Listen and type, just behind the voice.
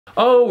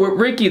Oh,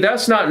 Ricky,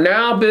 that's not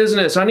now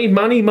business. I need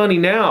money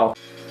now.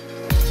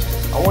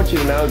 I want you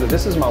to know that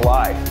this is my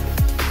life.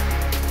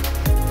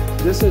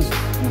 This is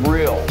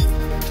real.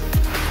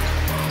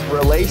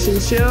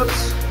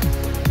 Relationships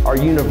are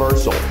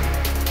universal.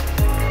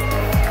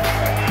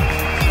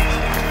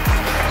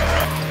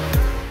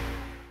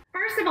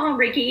 First of all,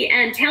 Ricky,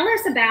 and tell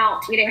us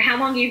about, how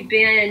long you've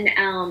been,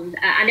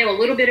 I know a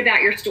little bit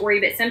about your story,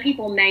 but some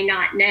people may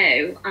not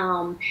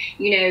know,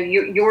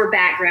 your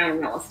background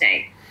in real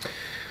estate.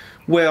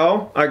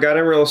 Well, I got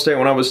in real estate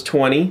when I was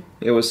 20.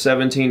 It was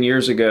 17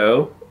 years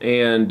ago,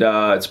 and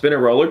it's been a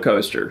roller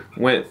coaster.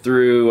 Went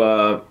through,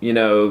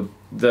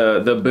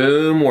 the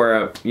boom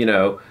where,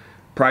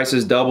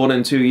 prices doubled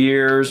in 2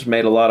 years,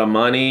 made a lot of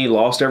money,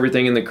 lost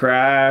everything in the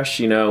crash,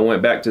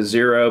 went back to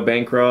zero,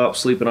 bankrupt,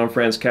 sleeping on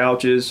friends'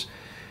 couches,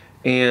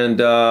 and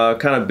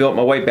kind of built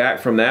my way back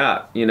from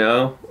that,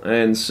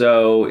 And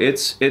so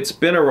it's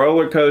been a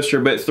roller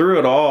coaster, but through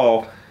it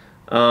all,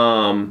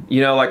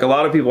 like a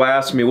lot of people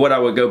ask me what I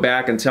would go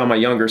back and tell my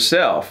younger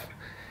self.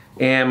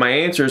 And my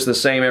answer is the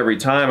same every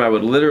time. I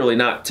would literally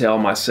not tell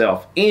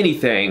myself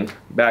anything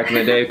back in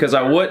the day because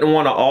I wouldn't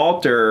want to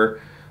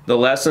alter the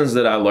lessons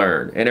that I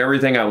learned and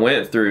everything I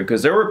went through.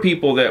 Because there were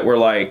people that were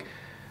like,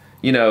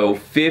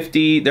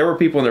 50, there were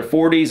people in their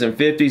 40s and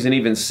 50s and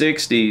even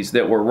 60s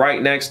that were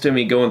right next to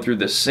me going through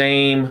the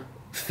same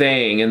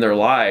thing in their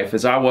life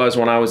as I was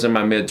when I was in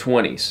my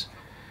mid-20s.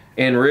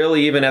 And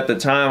really, even at the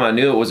time, I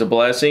knew it was a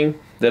blessing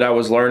that I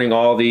was learning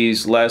all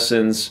these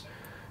lessons,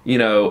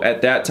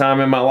 at that time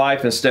in my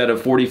life instead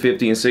of 40,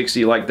 50, and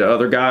 60 like the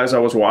other guys I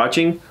was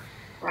watching.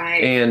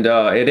 Right. And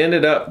it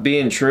ended up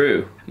being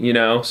true,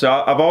 So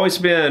I've always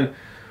been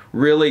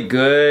really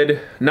good,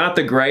 not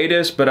the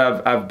greatest, but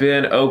I've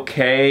been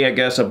okay, I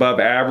guess, above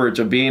average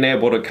of being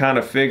able to kind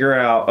of figure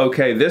out,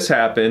 okay, this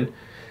happened,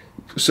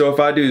 so if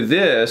I do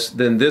this,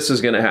 then this is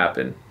going to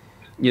happen.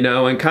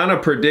 And kind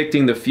of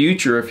predicting the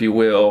future, if you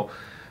will,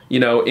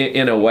 in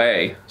a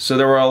way. So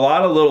there were a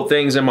lot of little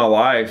things in my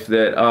life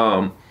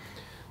that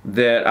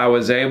that I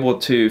was able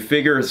to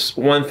figure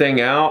one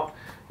thing out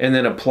and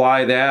then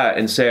apply that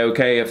and say,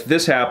 okay, if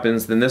this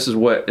happens, then this is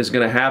what is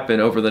going to happen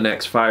over the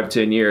next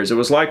 5-10 years. It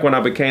was like when I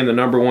became the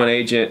 #1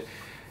 agent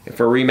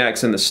for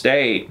RE/MAX in the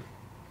state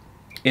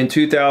in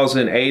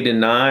 2008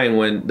 and 9,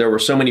 when there were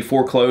so many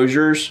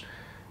foreclosures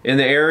in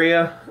the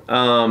area.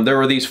 There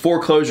were these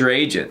foreclosure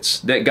agents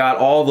that got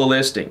all the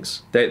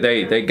listings.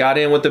 They got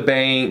in with the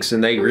banks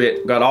and they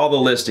got all the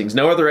listings.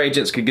 No other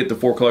agents could get the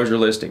foreclosure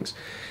listings.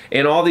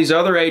 And all these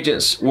other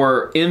agents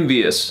were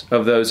envious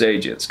of those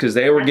agents because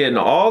they were getting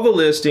all the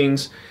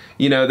listings.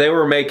 They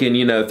were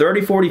making,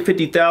 30, 40,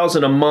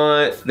 50,000 a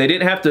month.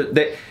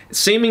 They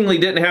seemingly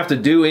didn't have to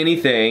do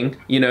anything.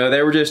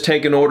 They were just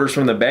taking orders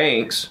from the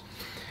banks.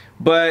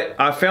 But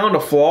I found a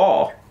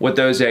flaw with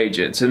those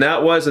agents, and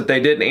that was that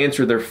they didn't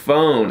answer their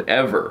phone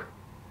ever.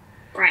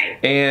 Right.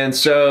 And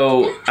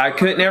so I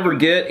couldn't ever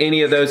get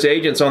any of those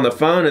agents on the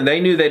phone, and they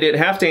knew they didn't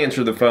have to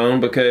answer the phone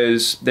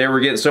because they were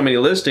getting so many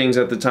listings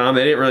at the time.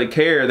 They didn't really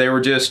care. They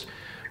were just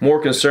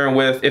more concerned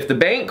with if the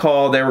bank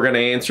called, they were going to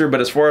answer.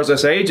 But as far as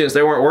us agents,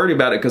 they weren't worried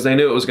about it because they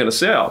knew it was going to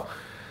sell.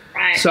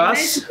 Right. So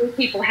most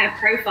people have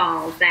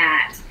profiles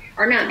that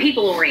are not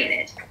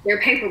people-oriented. They're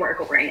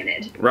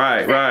paperwork-oriented.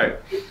 Right, so, right.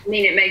 I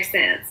mean, it makes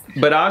sense.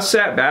 But I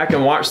sat back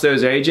and watched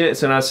those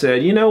agents, and I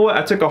said, you know what?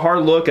 I took a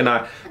hard look, and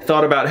I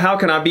thought about how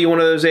can I be one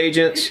of those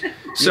agents?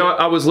 So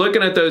I was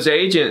looking at those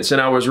agents,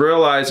 and I was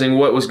realizing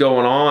what was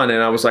going on,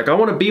 and I was like, I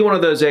want to be one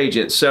of those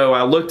agents. So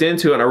I looked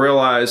into it, and I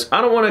realized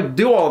I don't want to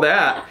do all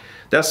that.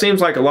 That seems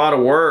like a lot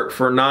of work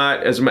for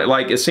not as much.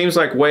 Like, it seems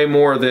like way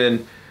more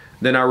than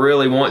I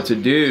really want to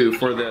do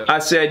for the. I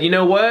said, you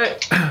know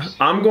what?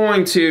 I'm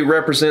going to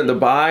represent the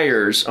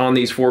buyers on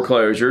these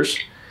foreclosures,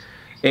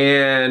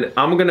 and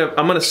I'm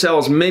gonna sell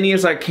as many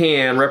as I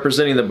can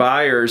representing the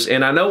buyers.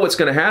 And I know what's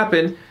going to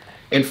happen.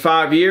 In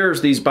 5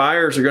 years, these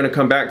buyers are going to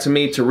come back to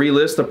me to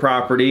relist the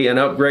property and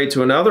upgrade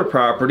to another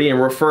property and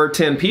refer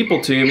 10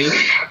 people to me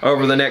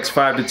over the next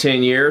 5 to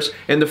 10 years.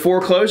 And the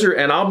foreclosure,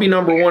 and I'll be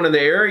 #1 in the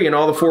area, and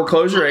all the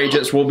foreclosure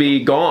agents will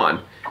be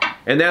gone.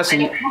 And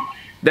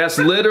that's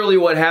literally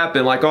what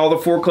happened. Like all the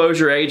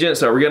foreclosure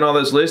agents that were getting all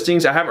those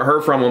listings, I haven't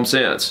heard from them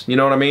since. You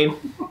know what I mean?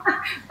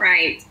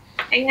 Right.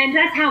 And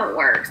that's how it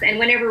works. And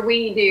whenever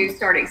we do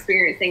start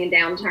experiencing a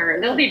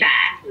downturn, they'll be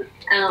back.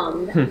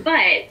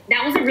 But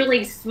that was a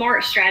really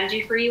smart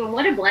strategy for you. And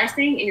what a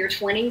blessing in your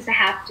 20s to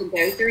have to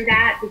go through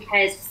that,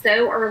 because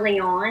so early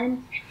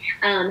on,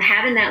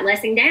 having that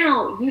lesson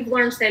down, you've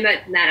learned so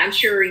much from that. I'm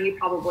sure you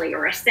probably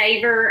are a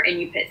saver and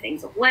you put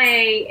things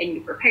away and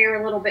you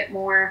prepare a little bit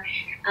more.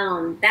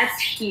 That's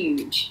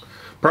huge.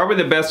 Probably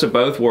the best of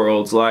both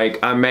worlds. Like,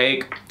 I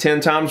make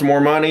 10 times more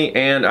money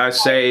and I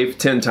save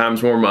 10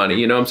 times more money.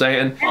 You know what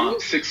I'm saying?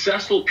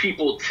 Successful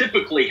people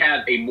typically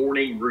have a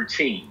morning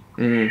routine.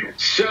 Mm-hmm.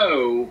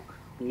 So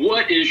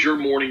what is your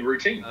morning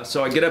routine?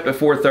 So I get up at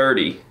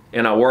 4:30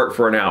 and I work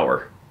for an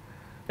hour.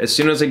 As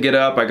soon as I get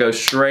up, I go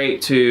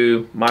straight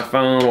to my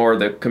phone or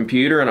the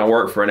computer and I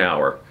work for an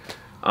hour.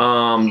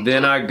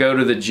 Then I go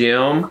to the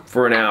gym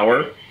for an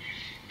hour.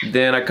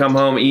 Then I come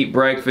home, eat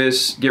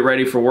breakfast, get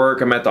ready for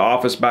work. I'm at the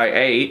office by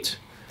 8.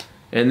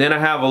 And then I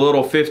have a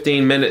little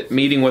 15-minute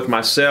meeting with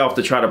myself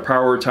to try to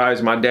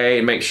prioritize my day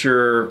and make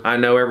sure I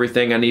know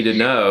everything I need to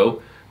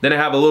know. Then I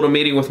have a little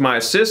meeting with my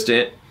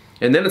assistant,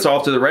 and then it's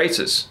off to the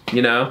races,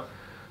 you know?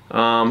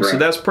 So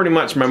that's pretty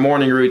much my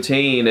morning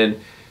routine. And,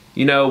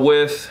 you know,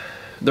 with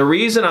the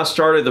reason I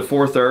started the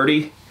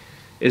 4:30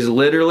 is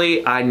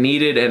literally I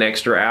needed an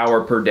extra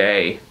hour per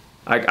day.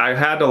 I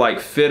had to like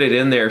fit it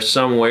in there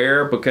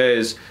somewhere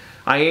because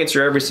I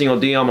answer every single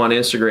DM on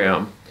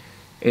Instagram.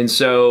 And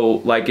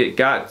so like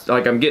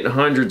I'm getting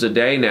hundreds a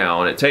day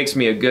now, and it takes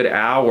me a good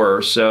hour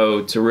or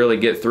so to really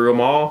get through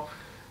them all.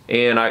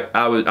 And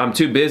I'm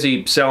too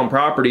busy selling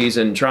properties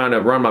and trying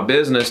to run my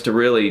business to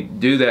really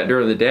do that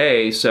during the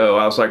day. So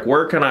I was like,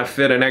 where can I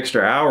fit an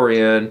extra hour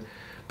in?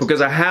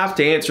 Because I have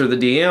to answer the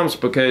DMs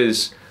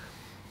because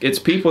it's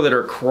people that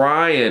are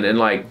crying and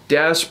like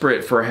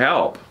desperate for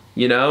help,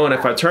 you know? And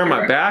if I turn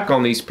my back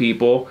on these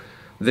people,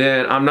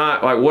 then I'm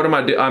not like, what am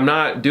I doing? I'm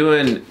not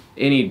doing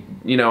any,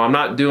 you know, I'm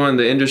not doing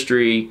the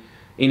industry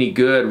any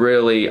good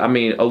really. I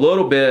mean, a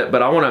little bit,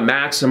 but I want to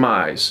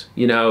maximize,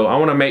 you know, I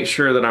want to make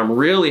sure that I'm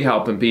really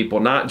helping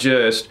people, not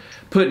just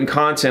putting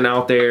content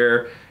out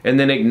there and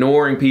then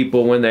ignoring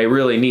people when they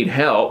really need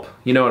help.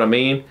 You know what I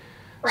mean?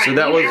 Right. So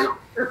that was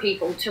for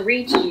people to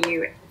reach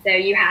you, so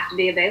you have to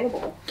be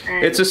available.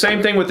 It's the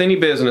same thing with any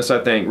business,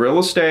 I think. Real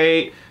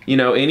estate, you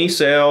know, any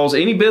sales,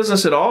 any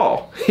business at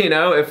all. You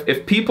know,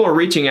 if people are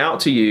reaching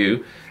out to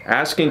you,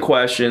 asking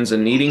questions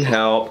and needing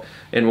help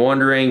and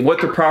wondering what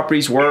the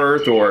property's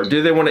worth, or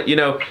do they want to, you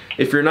know,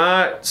 if you're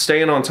not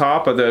staying on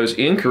top of those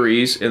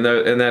inquiries and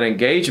that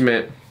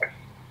engagement,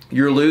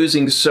 you're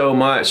losing so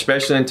much,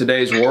 especially in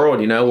today's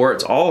world, you know, where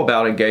it's all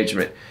about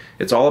engagement.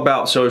 It's all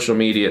about social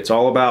media. It's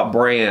all about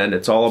brand.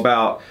 It's all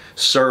about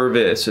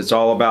service. It's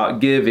all about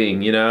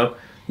giving, you know.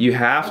 You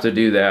have to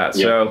do that.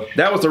 Yep. So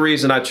that was the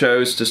reason I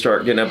chose to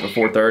start getting up at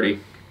 4:30.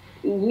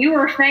 You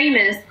are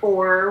famous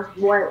for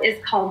what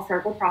is called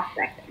circle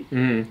prospecting.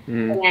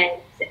 Mm-hmm.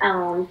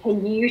 And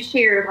can you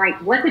share, like,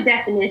 what the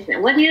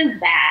definition, what is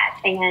that,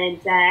 and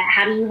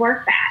how do you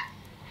work that?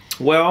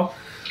 Well,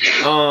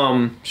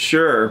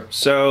 sure.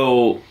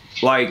 So,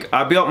 like,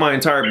 I built my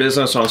entire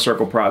business on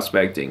circle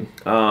prospecting.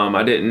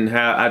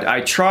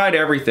 I tried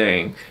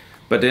everything,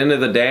 but at the end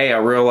of the day, I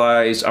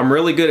realized I'm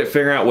really good at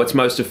figuring out what's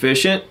most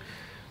efficient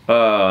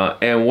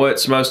and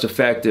what's most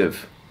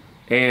effective.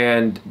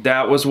 And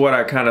that was what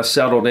I kind of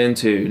settled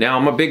into. Now,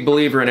 I'm a big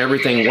believer in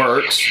everything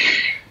works.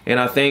 And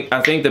I think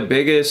the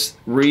biggest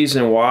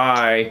reason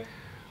why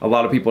a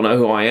lot of people know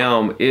who I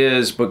am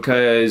is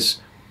because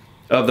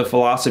of the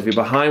philosophy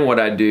behind what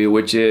I do,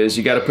 which is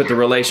you got to put the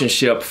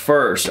relationship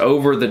first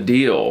over the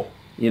deal,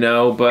 you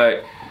know.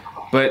 But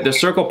the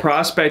circle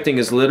prospecting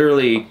is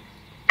literally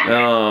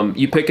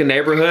you pick a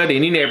neighborhood,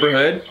 any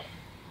neighborhood,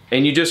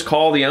 and you just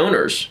call the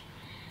owners.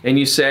 And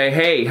you say,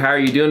 hey, how are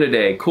you doing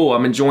today? Cool,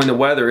 I'm enjoying the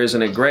weather,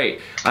 isn't it great?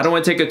 I don't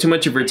want to take up too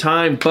much of your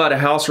time, but a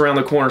house around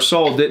the corner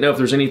sold. Didn't know if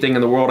there's anything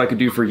in the world I could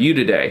do for you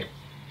today.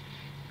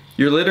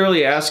 You're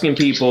literally asking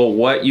people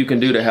what you can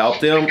do to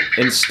help them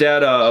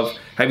instead of,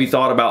 have you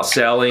thought about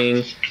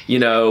selling? You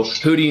know,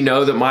 who do you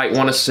know that might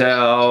want to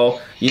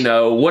sell? You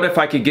know, what if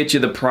I could get you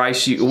the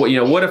price,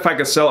 what if I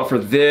could sell it for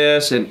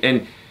this?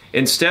 And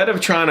instead of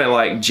trying to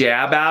like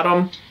jab at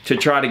them to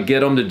try to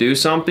get them to do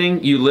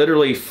something, you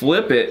literally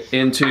flip it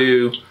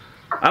into,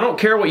 I don't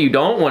care what you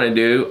don't want to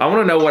do. I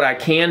want to know what I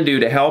can do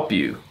to help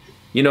you.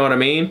 You know what I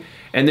mean?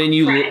 And then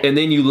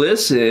you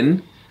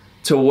listen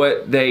to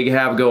what they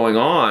have going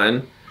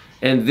on,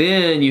 and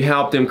then you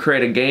help them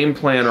create a game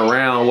plan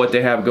around what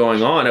they have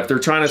going on. If they're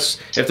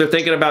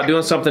thinking about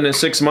doing something in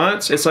 6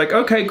 months, it's like,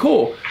 okay,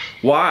 cool.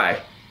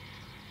 Why?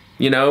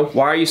 You know,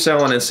 why are you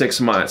selling in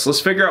 6 months?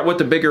 Let's figure out what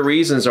the bigger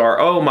reasons are.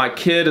 Oh, my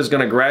kid is going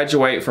to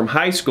graduate from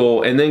high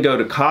school and then go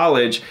to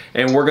college,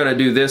 and we're going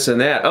to do this and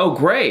that. Oh,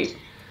 great.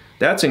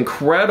 That's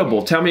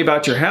incredible. Tell me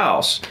about your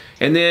house.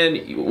 And then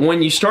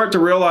when you start to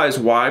realize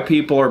why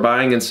people are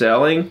buying and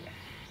selling,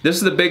 this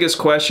is the biggest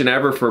question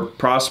ever for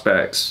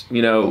prospects,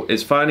 you know,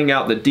 is finding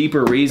out the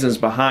deeper reasons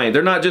behind.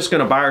 They're not just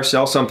going to buy or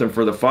sell something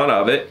for the fun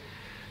of it.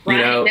 You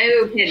know,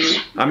 no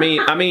kidding. I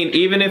mean,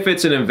 even if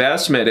it's an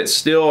investment, it's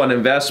still an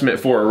investment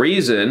for a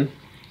reason,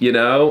 you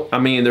know? I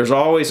mean, there's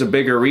always a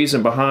bigger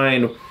reason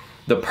behind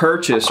the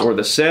purchase or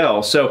the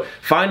sale. So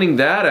finding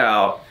that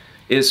out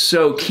is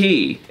so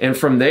key. And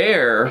from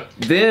there,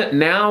 then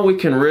now we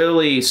can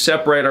really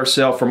separate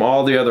ourselves from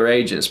all the other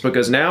agents,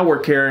 because now we're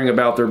caring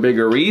about their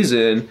bigger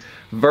reason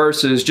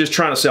versus just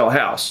trying to sell a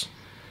house.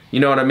 You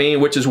know what I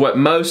mean? Which is what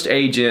most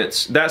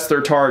agents, that's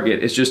their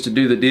target, is just to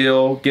do the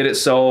deal, get it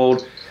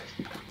sold.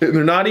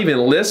 They're not even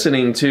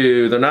listening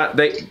to,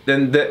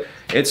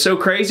 it's so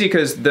crazy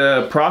because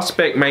the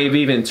prospect may have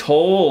even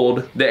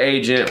told the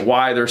agent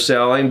why they're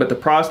selling, but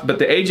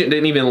the agent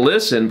didn't even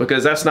listen,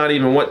 because that's not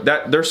even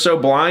they're so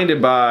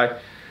blinded by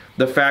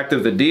the fact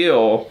of the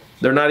deal,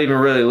 they're not even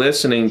really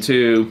listening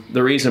to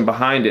the reason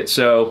behind it.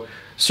 So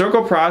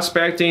Circle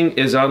prospecting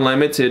is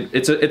unlimited.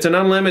 It's an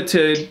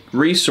unlimited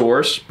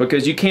resource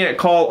because you can't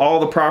call all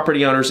the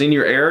property owners in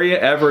your area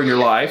ever in your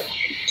life.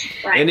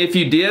 Right. And if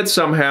you did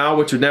somehow,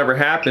 which would never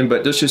happen,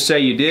 but let's just say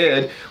you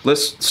did,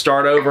 let's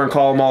start over and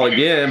call them all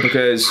again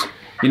because,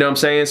 you know what I'm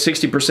saying,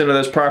 60% of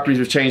those properties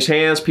have changed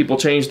hands. People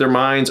change their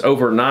minds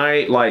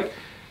overnight. Like,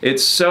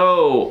 it's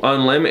so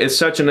unlimited. It's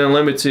such an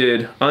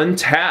unlimited,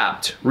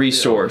 untapped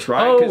resource,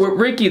 right? Oh,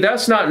 Ricky,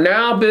 that's not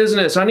now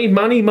business. I need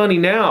money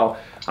now.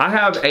 I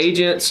have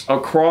agents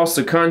across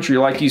the country,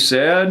 like you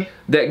said,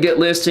 that get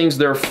listings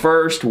their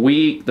first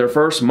week, their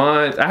first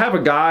month. I have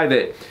a guy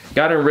that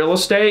got in real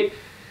estate.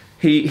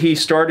 He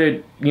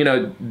started, you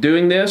know,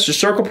 doing this, just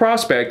circle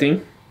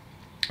prospecting.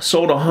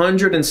 Sold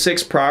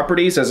 106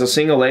 properties as a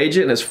single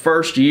agent in his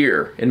first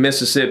year in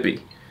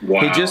Mississippi.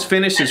 Wow. He just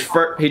finished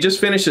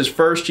his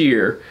first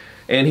year,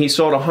 and he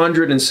sold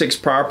 106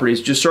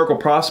 properties just circle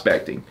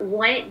prospecting.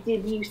 What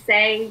did you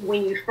say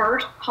when you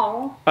first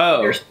called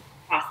your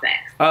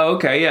prospects? Oh,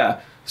 okay,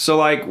 yeah. So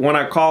like when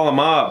I call them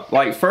up,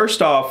 like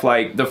first off,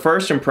 like the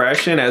first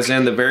impression, as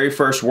in the very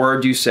first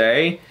word you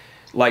say,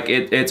 like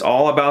it's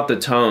all about the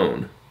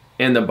tone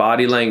and the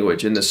body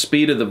language and the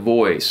speed of the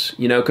voice,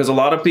 you know, because a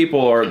lot of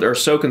people they're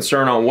so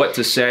concerned on what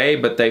to say,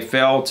 but they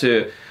fail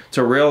to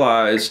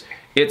realize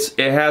it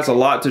has a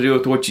lot to do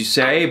with what you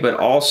say, but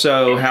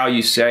also how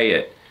you say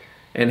it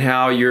and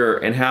how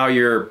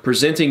you're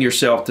presenting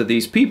yourself to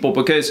these people.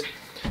 Because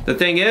the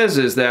thing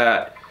is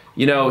that,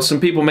 you know, some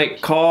people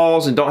make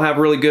calls and don't have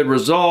really good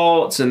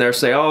results, and they'll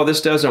say, oh,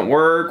 this doesn't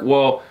work.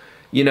 Well,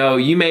 you know,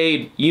 you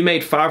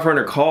made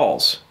 500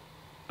 calls.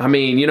 I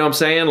mean, you know what I'm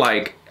saying?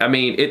 Like, I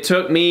mean, it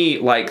took me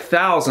like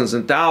thousands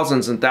and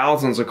thousands and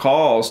thousands of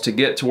calls to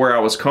get to where I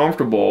was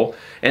comfortable,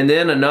 and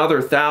then another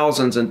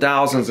thousands and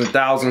thousands and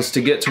thousands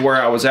to get to where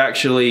I was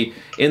actually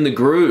in the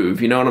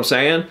groove, you know what I'm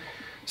saying?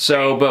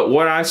 So, but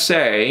what I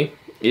say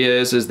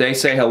is they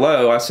say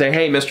hello, I say,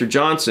 hey, Mr.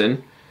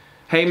 Johnson.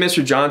 Hey,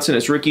 Mr. Johnson,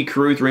 it's Ricky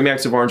Carruth,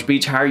 Remax of Orange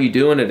Beach. How are you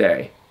doing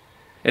today?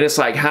 And it's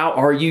like, how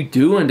are you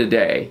doing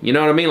today? You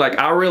know what I mean? Like,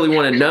 I really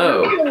want to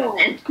know.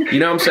 You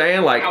know what I'm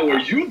saying? Like, how are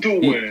you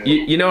doing?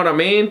 You know what I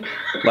mean?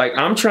 Like,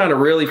 I'm trying to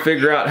really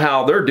figure out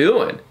how they're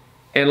doing.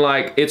 And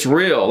like, it's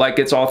real, like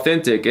it's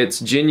authentic, it's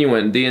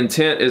genuine. The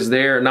intent is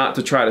there not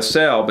to try to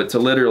sell, but to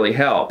literally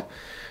help.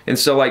 And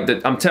so like,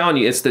 I'm telling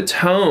you, it's the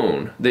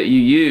tone that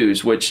you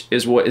use, which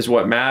is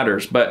what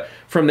matters. But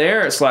from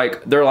there, it's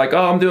like, they're like,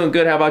 oh, I'm doing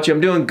good. How about you? I'm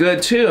doing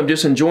good too. I'm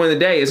just enjoying the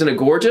day. Isn't it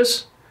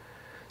gorgeous?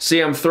 See,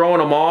 I'm throwing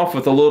them off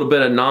with a little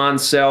bit of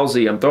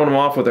non-salesy. I'm throwing them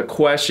off with a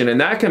question. And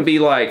that can be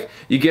like,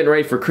 you getting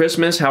ready for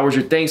Christmas? How was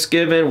your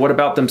Thanksgiving? What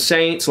about them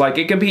saints? Like,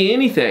 it can be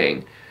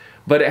anything.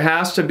 But it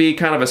has to be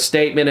kind of a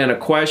statement and a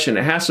question.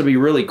 It has to be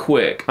really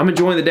quick. I'm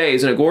enjoying the day.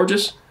 Isn't it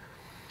gorgeous?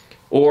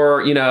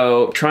 Or, you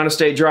know, trying to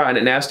stay dry and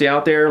it nasty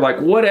out there. Like,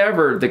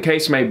 whatever the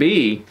case may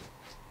be,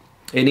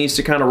 it needs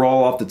to kind of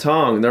roll off the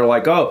tongue. And they're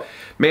like, oh,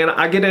 man,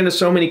 I get into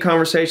so many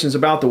conversations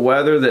about the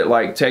weather that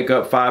like take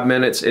up 5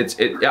 minutes.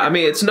 I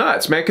mean, it's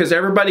nuts, man, because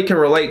everybody can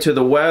relate to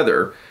the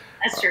weather.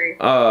 That's true.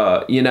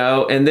 You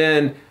know, and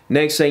then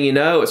next thing you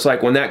know, it's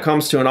like when that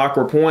comes to an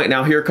awkward point,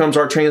 now here comes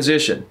our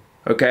transition.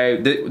 Okay,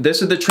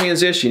 this is the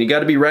transition. You got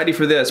to be ready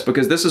for this,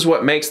 because this is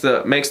what makes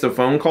the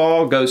phone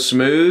call go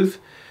smooth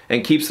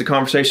and keeps the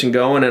conversation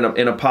going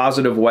in a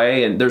positive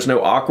way, and there's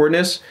no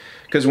awkwardness.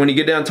 Because when you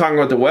get down talking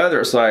about the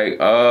weather, it's like,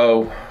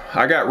 oh,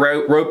 I got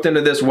roped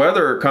into this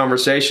weather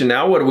conversation.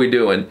 Now what are we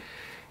doing?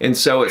 And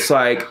so it's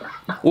like,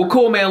 well,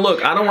 cool, man.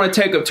 Look, I don't want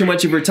to take up too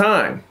much of your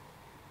time.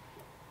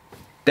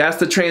 That's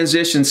the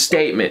transition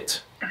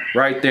statement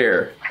right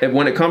there. And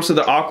when it comes to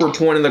the awkward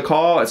point in the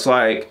call, it's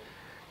like,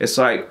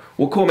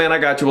 well, cool, man, I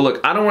got you. Well,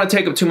 look, I don't want to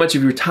take up too much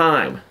of your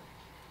time.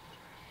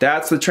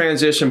 That's the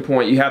transition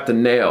point you have to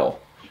nail.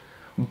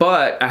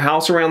 But a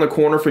house around the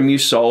corner from you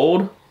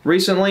sold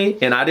recently,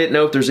 and I didn't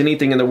know if there's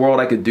anything in the world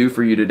I could do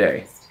for you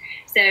today.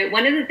 So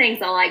one of the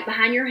things I like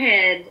behind your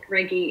head,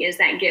 Ricky, is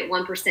that get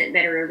 1%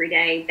 better every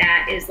day.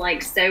 That is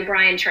like so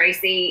Brian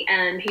Tracy.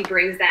 He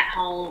brings that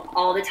home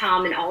all the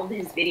time in all of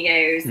his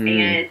videos.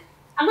 And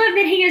I love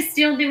that he is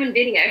still doing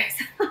videos.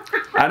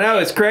 I know,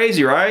 it's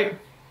crazy, right?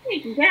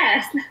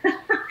 Yes.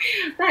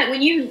 But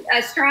when you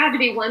strive to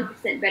be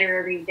 1% better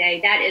every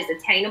day, that is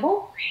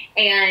attainable.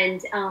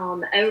 And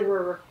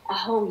over a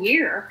whole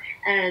year,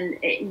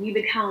 you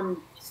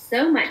become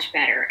so much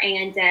better.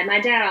 And my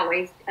dad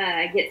always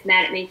gets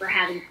mad at me for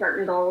having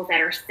certain goals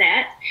that are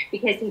set,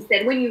 because he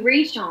said when you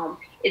reach them,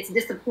 it's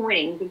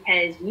disappointing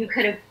because you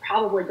could have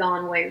probably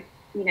gone way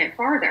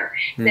farther.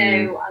 So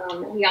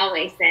he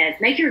always says,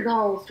 make your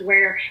goals to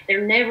where they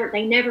never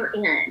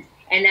end.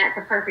 And that's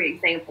a perfect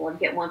example of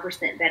get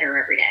 1% better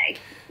every day.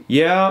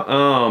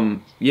 Yeah.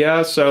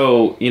 Yeah.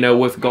 So,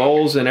 with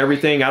goals and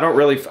everything,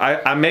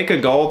 I make a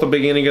goal at the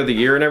beginning of the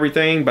year and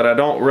everything, but I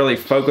don't really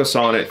focus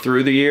on it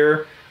through the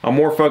year. I'm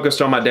more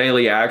focused on my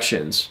daily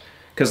actions,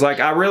 because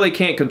I really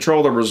can't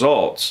control the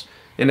results.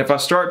 And if I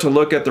start to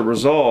look at the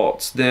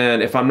results,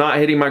 then if I'm not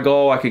hitting my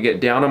goal, I could get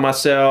down on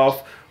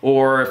myself.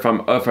 Or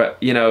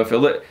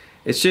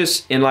it's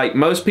just, and like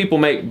most people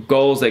make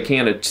goals they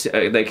can't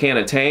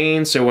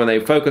attain. So when they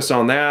focus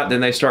on that,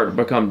 then they start to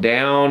become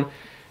down.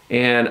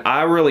 And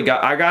I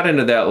got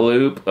into that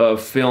loop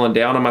of feeling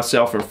down on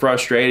myself and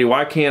frustrated.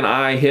 Why can't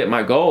I hit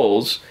my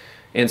goals?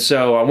 And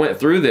so I went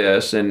through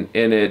this, and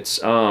it's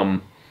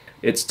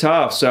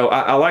tough. So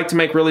I like to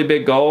make really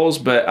big goals,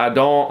 but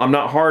I'm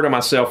not hard on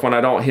myself when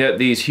I don't hit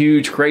these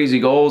huge, crazy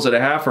goals that I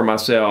have for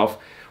myself.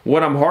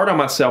 What I'm hard on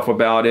myself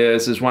about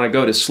is when I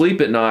go to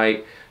sleep at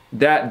night,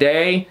 that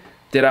day,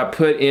 did I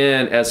put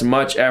in as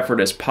much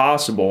effort as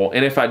possible?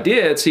 And if I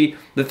did, see,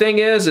 the thing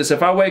is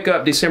if I wake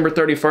up December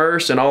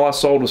 31st and all I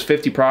sold was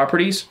 50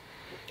 properties,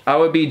 I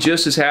would be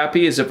just as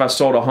happy as if I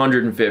sold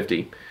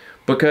 150,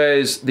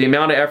 because the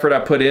amount of effort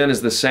I put in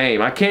is the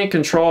same. I can't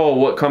control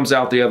what comes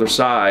out the other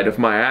side of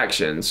my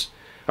actions.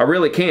 I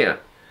really can't.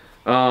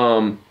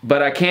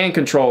 But I can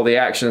control the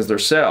actions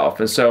themselves.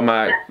 And so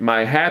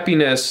my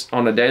happiness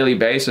on a daily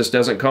basis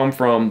doesn't come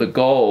from the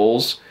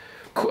goals.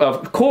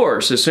 Of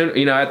course, as soon,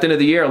 you know, at the end of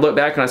the year, I look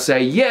back and I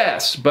say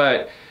yes,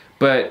 but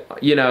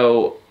you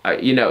know,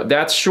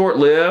 that's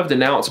short-lived, and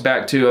now it's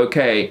back to,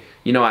 okay,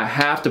 you know, I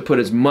have to put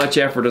as much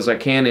effort as I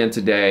can in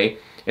today,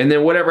 and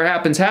then whatever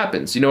happens,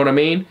 happens. You know what I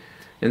mean?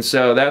 And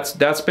so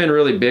that's been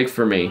really big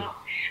for me.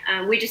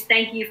 We just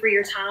thank you for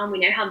your time. We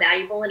know how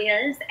valuable it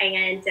is,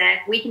 and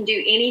if we can do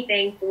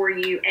anything for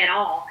you at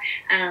all,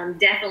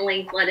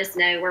 definitely let us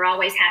know. We're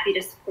always happy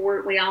to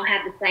support. We all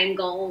have the same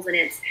goals, and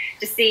it's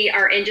to see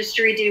our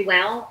industry do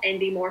well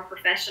and be more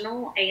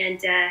professional, and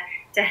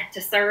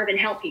to serve and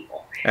help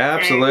people.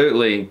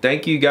 Absolutely.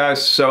 Thank you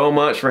guys so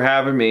much for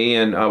having me,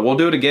 and we'll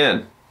do it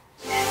again.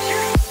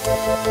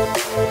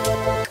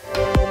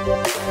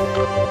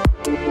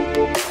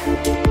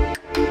 Sure.